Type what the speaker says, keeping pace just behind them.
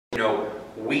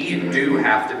we do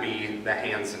have to be the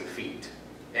hands and feet.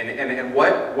 And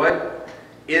what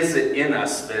is it in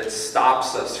us that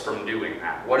stops us from doing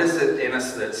that? What is it in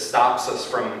us that stops us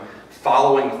from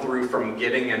following through, from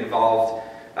getting involved?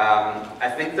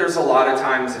 I think there's a lot of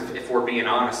times, if we're being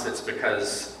honest, it's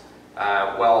because,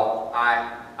 well,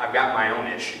 I've got my own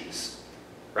issues,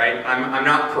 right? I'm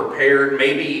not prepared.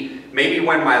 Maybe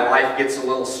when my life gets a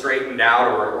little straightened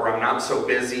out, or I'm not so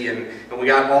busy, and we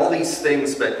got all these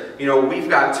things, but we've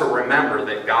got to remember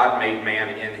that God made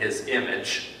man in his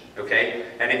image, okay?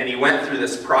 And he went through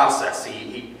this process.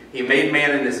 He made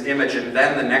man in his image, and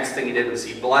then the next thing he did was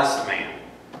he blessed man.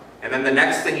 And then the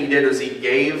next thing he did was he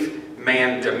gave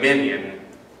man dominion,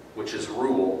 which is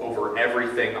rule over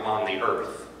everything on the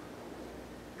earth.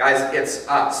 Guys, it's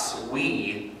us.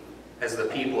 We, as the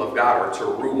people of God, are to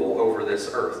rule over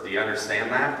this earth. Do you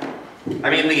understand that? I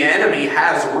mean, the enemy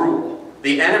has rule.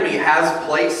 The enemy has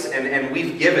place, and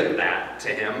we've given that to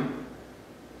him.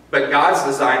 But God's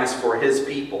design is for his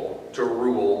people to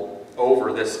rule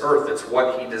over this earth. It's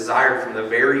what he desired from the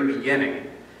very beginning.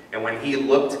 And when he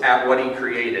looked at what he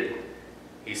created,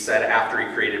 he said after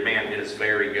he created man, it is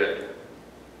very good.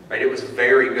 Right? It was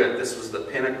very good. This was the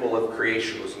pinnacle of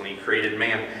creation, was when he created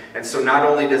man. And so not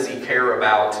only does he care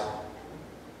about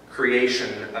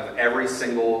creation of every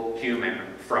single human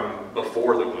from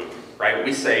before the womb, right?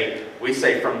 We say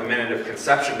from the minute of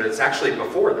conception, but it's actually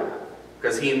before that,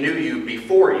 because he knew you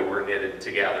before you were knitted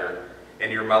together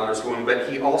in your mother's womb. But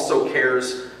he also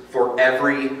cares for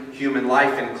every human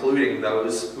life, including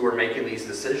those who are making these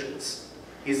decisions.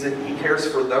 He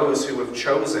cares for those who have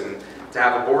chosen to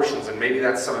have abortions, and maybe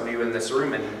that's some of you in this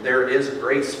room, and there is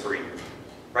grace for you,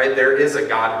 right? There is a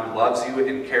God who loves you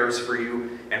and cares for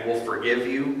you and will forgive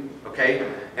you, okay?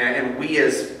 And we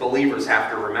as believers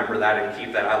have to remember that and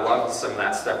keep that. I loved some of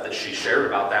that stuff that she shared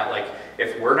about that. Like,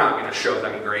 if we're not going to show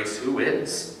them grace, who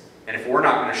is? And if we're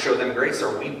not going to show them grace,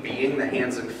 are we being the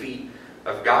hands and feet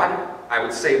of God? I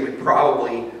would say we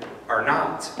probably are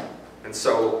not. And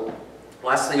so,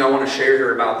 last thing I want to share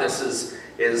here about this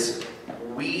is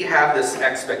we have this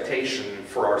expectation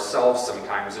for ourselves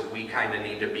sometimes that we kind of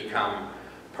need to become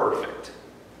perfect.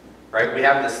 Right? We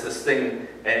have this thing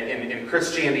in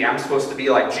Christianity, I'm supposed to be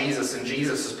like Jesus, and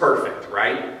Jesus is perfect,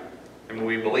 right? I mean,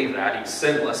 we believe that. He's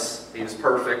sinless. He was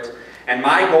perfect. And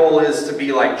my goal is to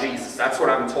be like Jesus. That's what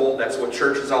I'm told. That's what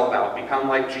church is all about. Become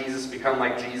like Jesus. Become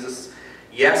like Jesus.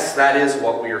 Yes, that is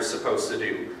what we are supposed to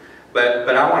do. But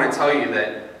I want to tell you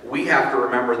that we have to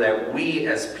remember that we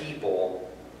as people,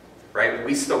 right,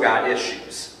 we still got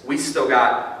issues. We still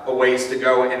got a ways to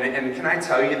go. And can I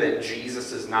tell you that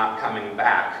Jesus is not coming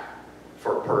back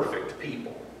for perfect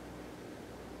people?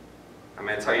 I'm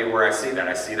going to tell you where I see that.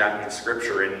 I see that in the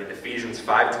scripture in Ephesians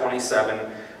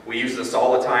 5:27. We use this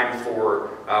all the time for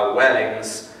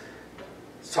weddings.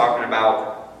 It's talking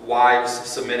about wives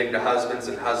submitting to husbands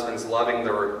and husbands loving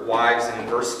their wives. And in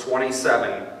verse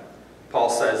 27, Paul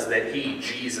says that he,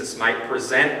 Jesus, might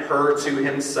present her to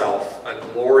himself a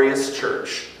glorious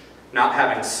church, not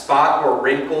having spot or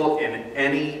wrinkle in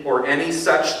any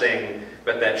such thing,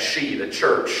 but that she, the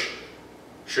church,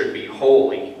 should be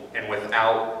holy and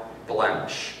without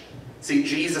blemish. See,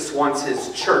 Jesus wants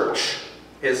his church,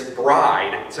 his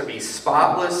bride, to be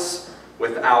spotless,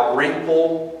 without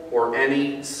wrinkle or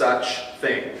any such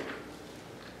thing.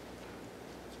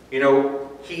 You know,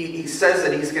 he says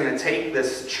that he's going to take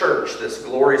this church, this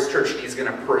glorious church, and he's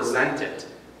going to present it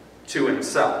to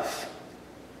himself.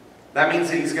 That means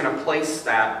that he's going to place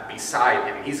that beside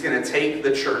him. He's going to take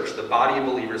the church, the body of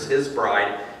believers, his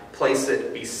bride, place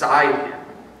it beside him.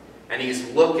 And he's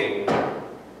looking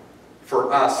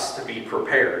for us to be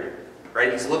prepared.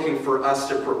 Right? He's looking for us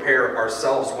to prepare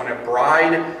ourselves. When a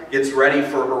bride gets ready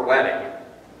for her wedding,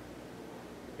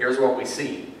 here's what we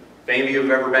see. If any of you have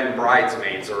ever been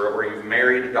bridesmaids, or you've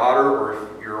married a daughter, or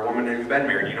if you're a woman who's been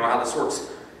married, you know how this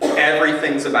works.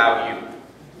 Everything's about you,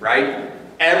 right?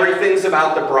 Everything's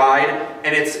about the bride,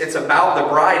 and it's about the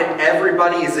bride.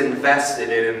 Everybody is invested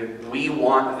in, we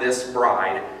want this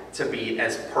bride to be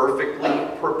as perfectly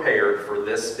prepared for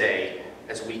this day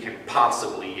as we can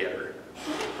possibly get her.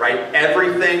 Right?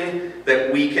 Everything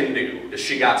that we can do. Does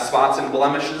she got spots and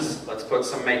blemishes? Let's put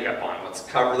some makeup on. Let's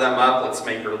cover them up. Let's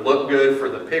make her look good for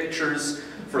the pictures,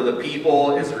 for the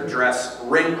people. Is her dress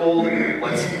wrinkled?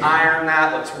 Let's iron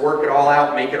that. Let's work it all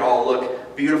out, make it all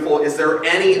look beautiful. Is there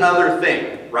any other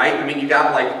thing? Right? I mean, you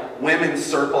got like women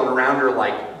circling around her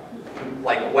like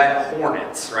wet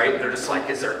hornets, right? They're just like,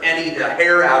 is there any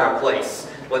hair out of place?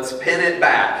 Let's pin it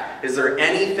back. Is there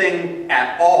anything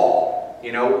at all?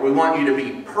 You know, we want you to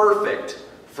be perfect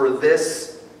for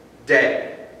this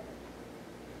day.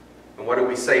 And what do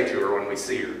we say to her when we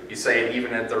see her? You say it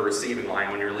even at the receiving line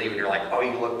when you're leaving. You're like, oh,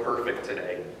 you look perfect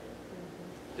today.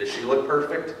 Does she look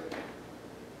perfect?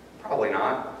 Probably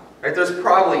not. Right? There's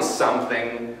probably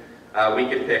something we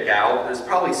could pick out. There's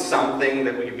probably something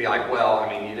that we could be like, well, I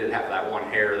mean, you did have that one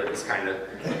hair that was kind of,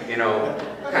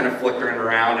 kind of flickering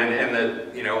around. And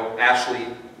the, Ashley,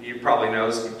 you probably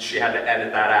knows she had to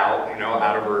edit that out,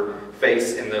 out of her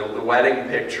face in the wedding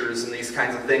pictures and these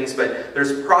kinds of things. But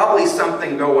there's probably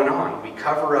something going on. We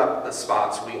cover up the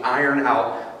spots. We iron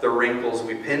out the wrinkles.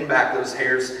 We pin back those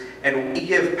hairs. And we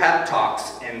give pep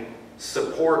talks and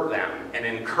support them and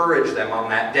encourage them on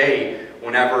that day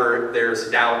whenever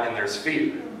there's doubt and there's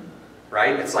fear.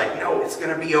 Right? It's like, no, it's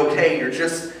going to be okay. You're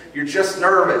just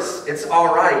nervous. It's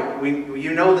all right.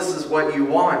 You know this is what you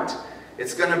want.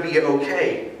 It's going to be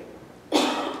okay.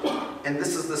 And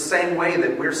this is the same way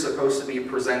that we're supposed to be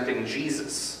presenting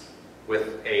Jesus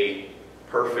with a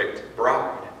perfect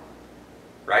bride.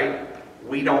 Right?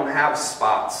 We don't have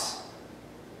spots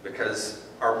because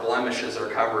our blemishes are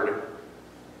covered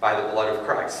by the blood of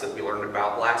Christ that we learned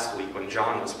about last week when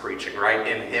John was preaching, right?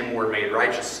 In him we're made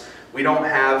righteous. We don't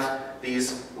have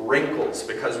these wrinkles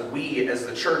because we as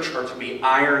the church are to be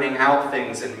ironing out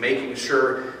things and making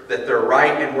sure that they're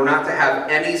right, and we're not to have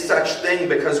any such thing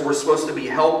because we're supposed to be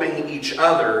helping each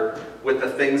other with the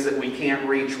things that we can't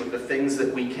reach, with the things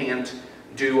that we can't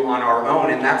do on our own.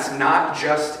 And that's not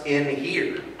just in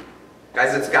here.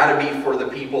 Guys, it's got to be for the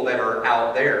people that are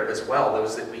out there as well,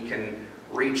 those that we can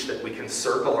reach, that we can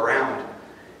circle around.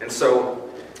 And so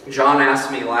John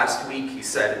asked me last week, he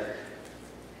said,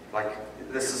 like,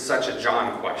 this is such a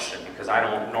John question because I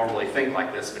don't normally think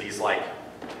like this, but he's like,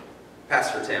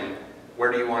 Pastor Tim,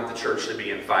 where do you want the church to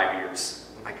be in 5 years?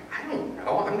 I'm like, I don't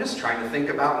know. I'm just trying to think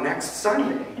about next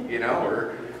Sunday,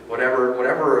 or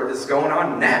whatever is going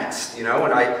on next, And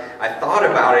I thought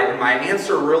about it, and my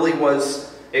answer really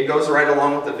was, it goes right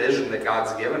along with the vision that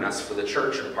God's given us for the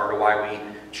church, and part of why we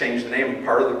changed the name.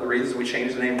 Part of the reason we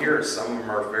changed the name here is some of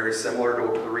them are very similar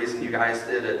to the reason you guys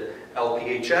did at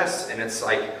LPHS, and it's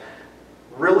like,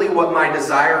 really what my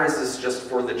desire is just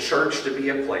for the church to be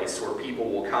a place where people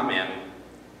will come in,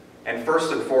 and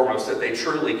first and foremost, that they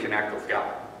truly connect with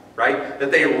God, right?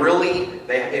 That they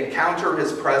encounter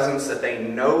His presence, that they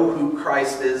know who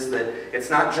Christ is, that it's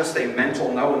not just a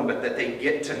mental knowing, but that they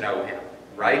get to know Him,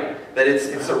 right? That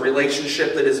it's a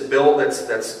relationship that is built,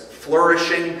 that's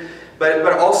flourishing, but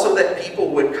also that people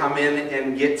would come in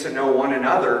and get to know one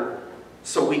another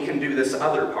so we can do this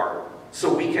other part.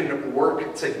 So we can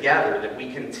work together, that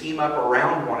we can team up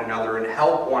around one another and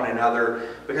help one another,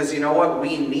 because you know what?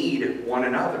 We need one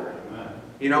another.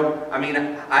 I mean,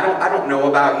 I don't know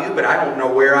about you, but I don't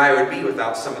know where I would be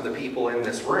without some of the people in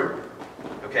this room.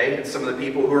 Okay? And some of the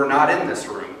people who are not in this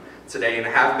room today and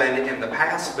have been in the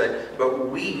past, but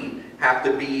we have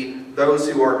to be those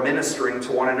who are ministering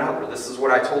to one another. This is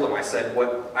what I told them. I said,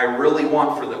 what I really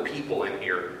want for the people in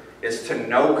here is to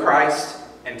know Christ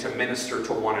and to minister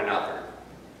to one another.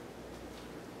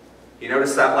 You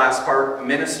notice that last part?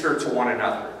 Minister to one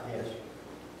another. Yes.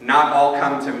 Not all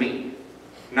come to me.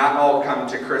 Not all come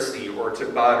to Christy or to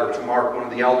Bud or to Mark, one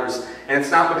of the elders. And it's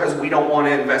not because we don't want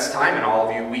to invest time in all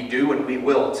of you. We do and we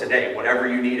will today. Whatever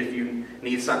you need, if you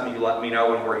need something, you let me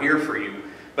know and we're here for you.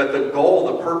 But the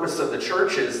goal, the purpose of the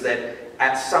church is that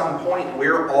at some point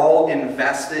we're all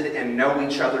invested and know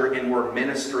each other and we're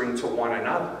ministering to one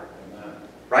another.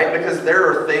 Right? Because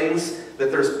there are things that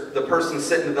there's the person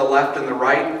sitting to the left and the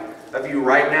right of you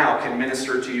right now can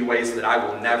minister to you ways that I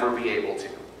will never be able to.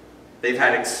 They've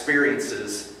had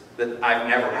experiences that I've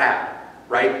never had.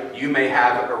 Right? You may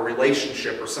have a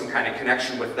relationship or some kind of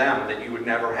connection with them that you would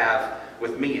never have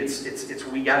with me. It's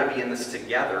we got to be in this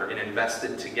together and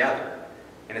invested together.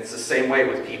 And it's the same way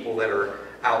with people that are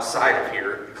outside of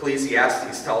here.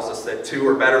 Ecclesiastes tells us that two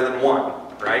are better than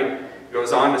one. Right? It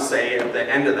goes on to say at the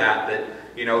end of that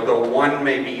though one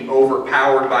may be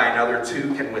overpowered by another,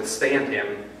 two can withstand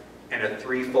him, and a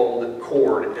threefold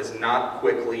cord is not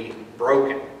quickly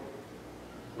broken.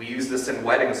 We use this in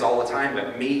weddings all the time,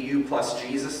 but me, you, plus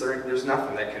Jesus, there's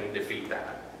nothing that can defeat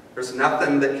that. There's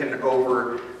nothing that can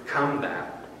overcome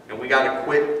that. And we got to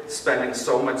quit spending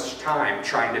so much time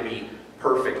trying to be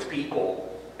perfect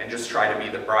people and just try to be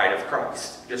the bride of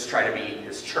Christ. Just try to be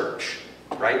His church,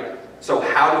 right? So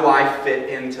how do I fit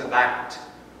into that?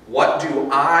 What do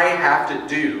I have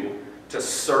to do to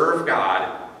serve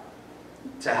God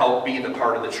to help be the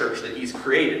part of the church that He's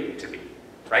created me to be?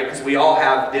 Right? Because we all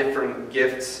have different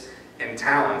gifts and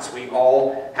talents. We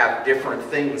all have different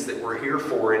things that we're here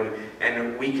for,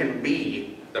 and we can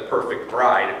be the perfect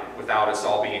bride without us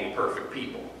all being perfect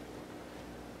people.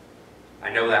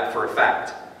 I know that for a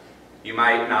fact. You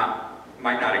might not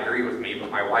might not agree with me,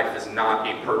 but my wife is not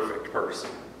a perfect person.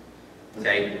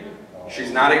 Okay?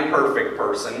 She's not a perfect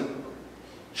person.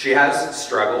 She has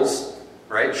struggles,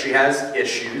 right? She has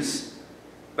issues.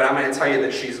 But I'm going to tell you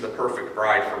that she's the perfect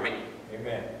bride for me.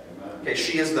 Amen. Okay,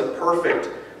 she is the perfect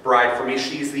bride for me.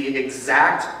 She's the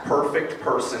exact perfect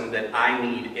person that I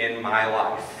need in my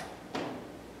life.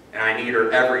 And I need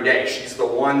her every day. She's the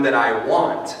one that I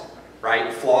want,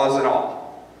 right? Flaws and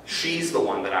all. She's the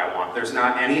one that I want. There's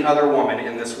not any other woman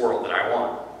in this world that I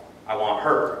want. I want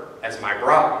her as my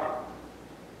bride.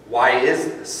 Why is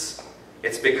this?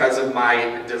 It's because of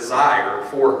my desire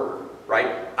for her,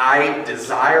 right? I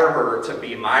desire her to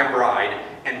be my bride,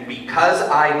 and because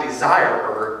I desire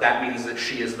her, that means that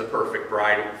she is the perfect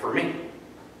bride for me.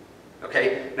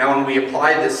 Okay? Now, when we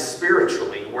apply this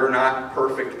spiritually, we're not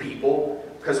perfect people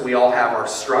because we all have our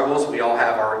struggles, we all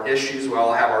have our issues, we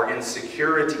all have our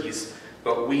insecurities,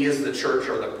 but we as the church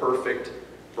are the perfect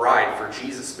bride for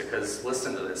Jesus because,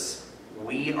 listen to this,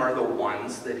 we are the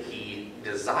ones that He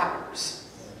desires.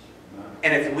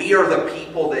 And if we are the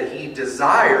people that He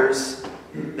desires,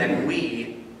 then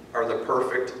we are the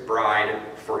perfect bride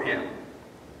for Him.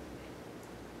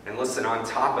 And listen, on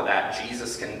top of that,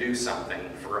 Jesus can do something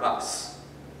for us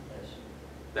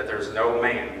that there's no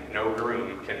man, no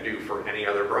groom can do for any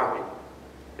other bride.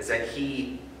 Is that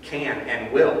He can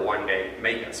and will one day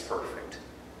make us perfect.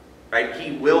 Right?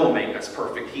 He will make us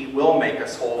perfect. He will make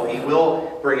us whole. He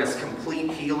will bring us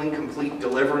complete healing, complete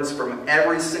deliverance from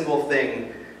every single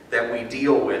thing that we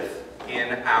deal with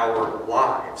in our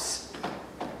lives.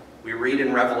 We read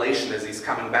in Revelation as He's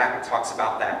coming back, it talks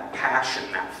about that passion,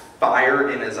 that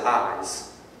fire in His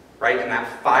eyes. Right? And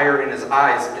that fire in His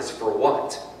eyes is for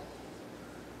what?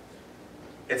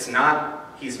 It's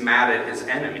not He's mad at His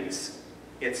enemies.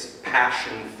 It's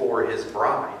passion for His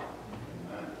bride.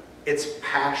 It's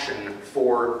passion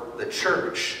for the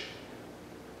church.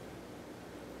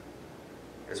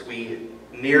 As we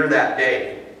near that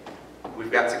day,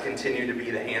 we've got to continue to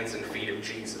be the hands and feet of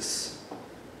Jesus.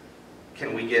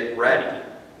 Can we get ready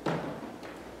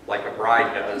like a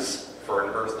bride does for an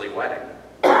earthly wedding?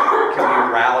 Can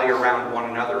we rally around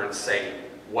one another and say,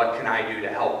 what can I do to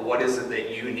help? What is it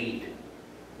that you need?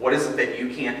 What is it that you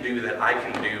can't do that I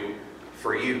can do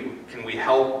for you? Can we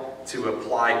help to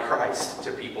apply Christ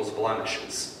to people's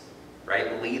blemishes,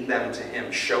 right? Lead them to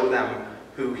Him. Show them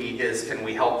who He is. Can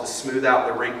we help to smooth out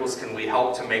the wrinkles? Can we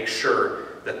help to make sure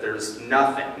that there's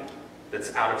nothing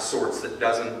that's out of sorts that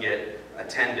doesn't get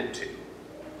attended to?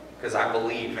 Because I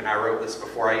believe, and I wrote this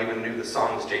before I even knew the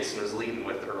songs Jason was leading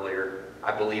with earlier,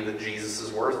 I believe that Jesus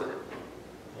is worth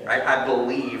it. Right? I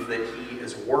believe that He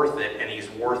is worth it, and He's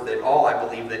worth it all. I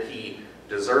believe that He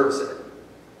deserves it.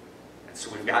 And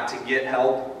so we've got to get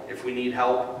help if we need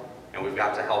help, and we've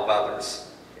got to help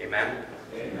others. Amen?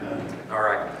 Amen. All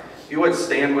right. If you would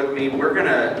stand with me, we're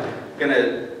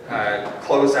gonna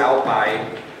close out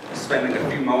by spending a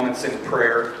few moments in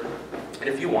prayer. And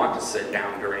if you want to sit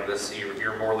down during this,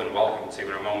 you're more than welcome to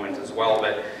in a moment as well.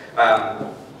 But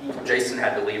Jason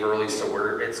had to leave early,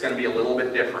 so it's going to be a little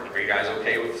bit different. Are you guys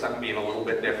okay with something being a little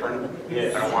bit different?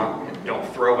 Yes.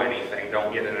 Don't throw anything.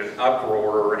 Don't get in an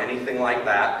uproar or anything like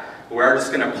that. We are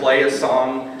just going to play a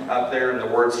song up there, and the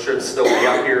words should still be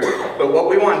up here. But what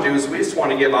we want to do is we just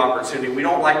want to give opportunity. We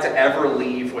don't like to ever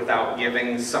leave without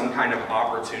giving some kind of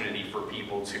opportunity for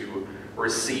people to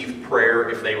receive prayer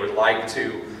if they would like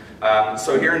to.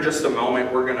 So here in just a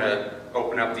moment, we're going to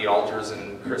open up the altars,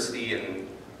 and Christy and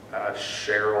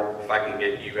Cheryl, if I can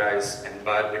get you guys and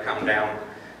Bud to come down.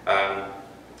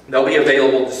 They'll be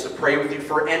available just to pray with you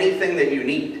for anything that you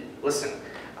need. Listen,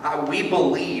 we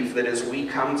believe that as we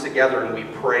come together and we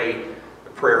pray the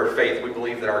prayer of faith, we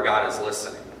believe that our God is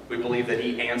listening. We believe that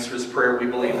He answers prayer. We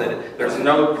believe that there's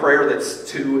no prayer that's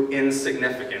too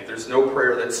insignificant. There's no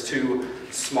prayer that's too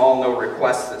small, no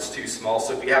request that's too small.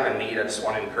 So if you have a need, I just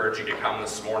want to encourage you to come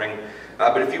this morning.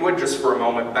 But if you would just for a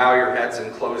moment, bow your heads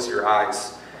and close your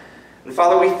eyes. And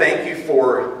Father, we thank You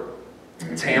for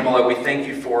Tamala. We thank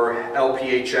You for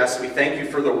LPHS. We thank You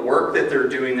for the work that they're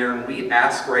doing there. And we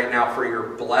ask right now for Your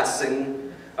blessing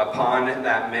upon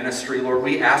that ministry, Lord.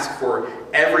 We ask for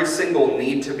every single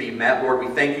need to be met, Lord.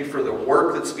 We thank You for the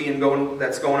work that's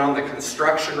going on, the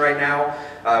construction right now.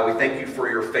 We thank You for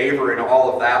Your favor in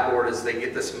all of that, Lord, as they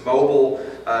get this mobile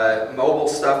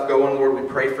stuff going, Lord. We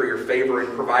pray for Your favor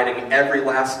in providing every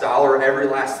last dollar, every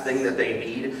last thing that they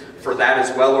need for that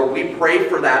as well, Lord. We pray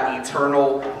for that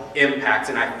eternal impact,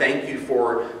 and I thank You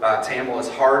for Tamala's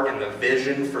heart and the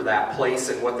vision for that place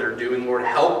and what they're doing, Lord.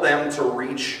 Help them to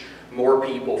reach more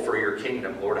people for your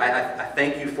kingdom, Lord. I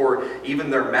thank you for even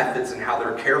their methods and how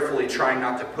they're carefully trying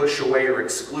not to push away or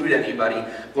exclude anybody.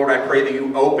 Lord, I pray that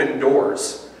you open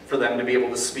doors for them to be able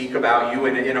to speak about you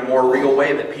in a more real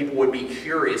way, that people would be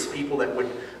curious, people that would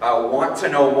want to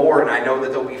know more, and I know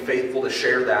that they'll be faithful to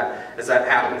share that as that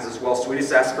happens as well. So we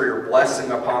just ask for your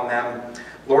blessing upon them.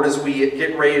 Lord, as we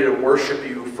get ready to worship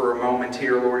you for a moment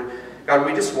here, Lord, God,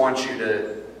 we just want you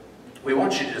to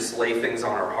just lay things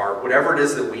on our heart, whatever it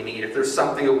is that we need. If there's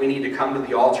something that we need to come to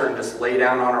the altar and just lay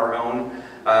down on our own,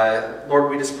 Lord,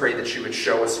 we just pray that you would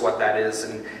show us what that is.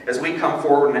 And as we come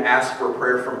forward and ask for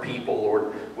prayer from people,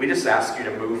 Lord, we just ask you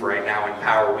to move right now in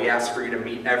power. We ask for you to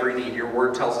meet every need. Your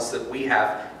word tells us that we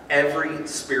have every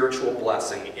spiritual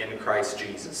blessing in Christ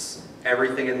Jesus.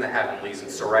 Everything in the heavenlies. And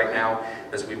so right now,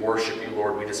 as we worship you,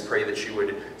 Lord, we just pray that you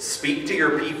would speak to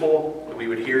your people, that we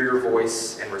would hear your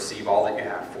voice and receive all that you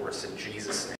have for us. In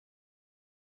Jesus' name.